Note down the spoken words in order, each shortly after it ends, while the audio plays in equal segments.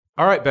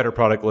All right, Better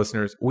Product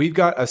listeners, we've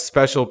got a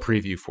special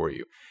preview for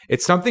you.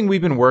 It's something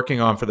we've been working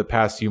on for the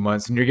past few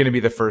months, and you're going to be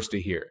the first to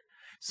hear.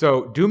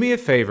 So do me a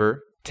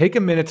favor, take a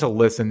minute to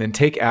listen, then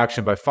take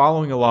action by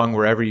following along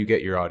wherever you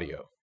get your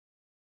audio.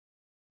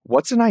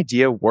 What's an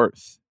idea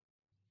worth?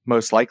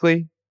 Most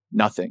likely,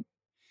 nothing.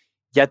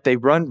 Yet they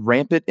run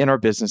rampant in our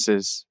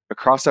businesses,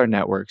 across our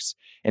networks,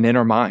 and in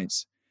our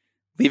minds,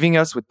 leaving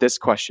us with this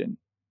question.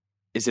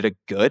 Is it a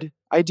good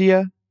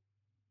idea?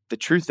 The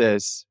truth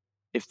is,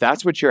 if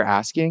that's what you're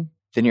asking,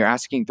 then you're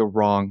asking the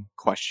wrong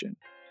question.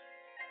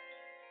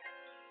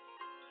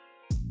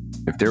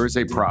 If there is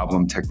a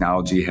problem,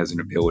 technology has an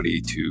ability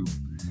to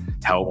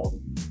help,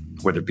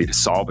 whether it be to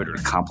solve it or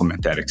to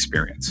complement that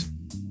experience.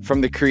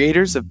 From the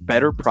creators of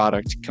Better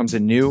Product comes a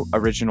new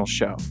original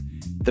show,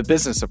 The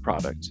Business of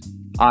Product.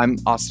 I'm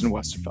Austin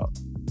Westerfeld.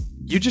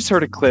 You just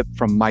heard a clip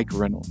from Mike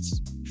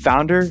Reynolds,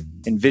 founder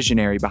and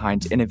visionary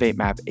behind Innovate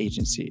Map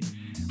Agency,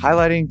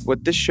 highlighting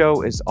what this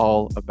show is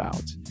all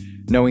about,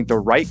 knowing the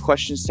right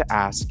questions to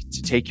ask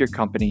to take your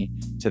company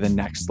to the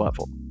next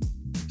level.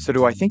 So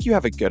do I think you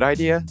have a good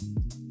idea?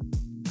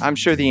 I'm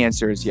sure the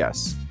answer is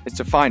yes. It's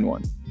a fine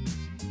one.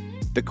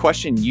 The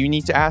question you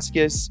need to ask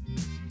is,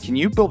 can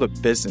you build a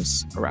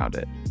business around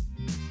it?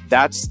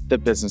 That's the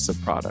business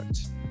of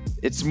product.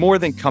 It's more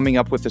than coming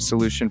up with a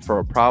solution for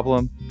a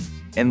problem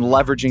and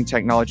leveraging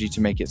technology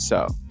to make it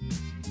so.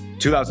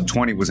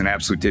 2020 was an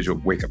absolute digital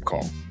wake-up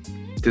call.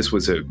 This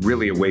was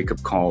really a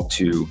wake-up call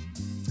to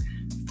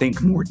think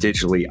more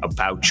digitally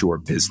about your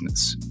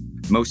business.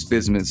 Most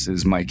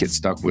businesses might get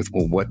stuck with,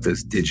 well, what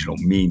does digital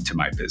mean to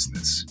my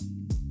business?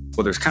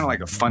 Well, there's kind of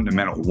like a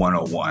fundamental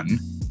 101.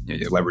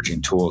 You're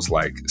leveraging tools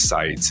like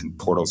sites and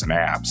portals and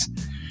apps.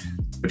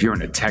 If you're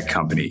in a tech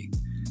company,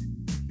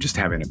 just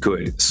having a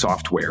good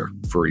software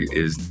for you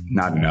is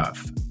not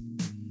enough.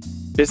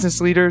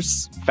 Business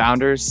leaders,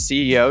 founders,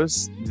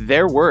 CEOs,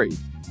 they're worried.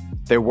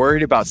 They're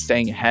worried about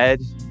staying ahead,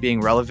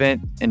 being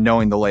relevant, and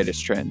knowing the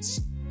latest trends.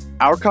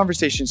 Our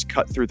conversations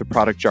cut through the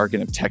product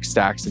jargon of tech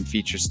stacks and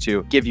features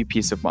to give you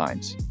peace of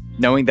mind,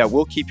 knowing that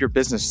we'll keep your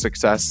business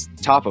success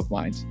top of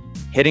mind,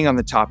 hitting on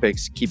the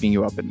topics keeping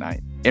you up at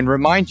night, and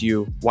remind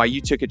you why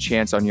you took a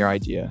chance on your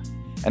idea,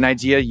 an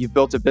idea you've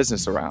built a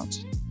business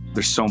around.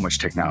 There's so much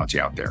technology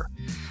out there.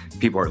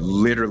 People are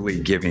literally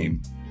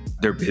giving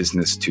their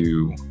business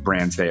to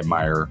brands they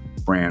admire,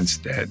 brands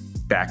that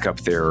back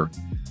up their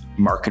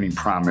marketing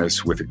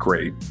promise with a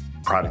great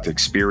product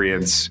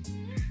experience.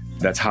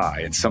 That's high.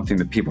 It's something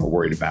that people are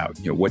worried about.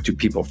 What do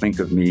people think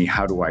of me?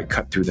 How do I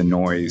cut through the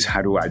noise?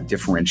 How do I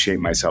differentiate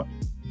myself?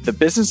 The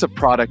business of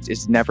product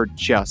is never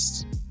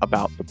just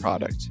about the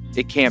product.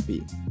 It can't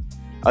be.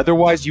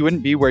 Otherwise, you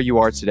wouldn't be where you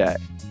are today.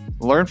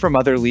 Learn from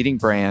other leading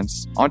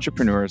brands,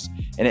 entrepreneurs,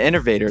 and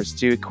innovators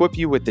to equip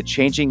you with the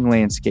changing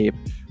landscape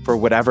for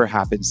whatever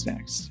happens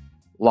next.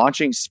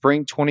 Launching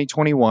spring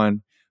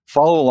 2021,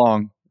 follow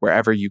along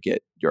wherever you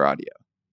get your audio.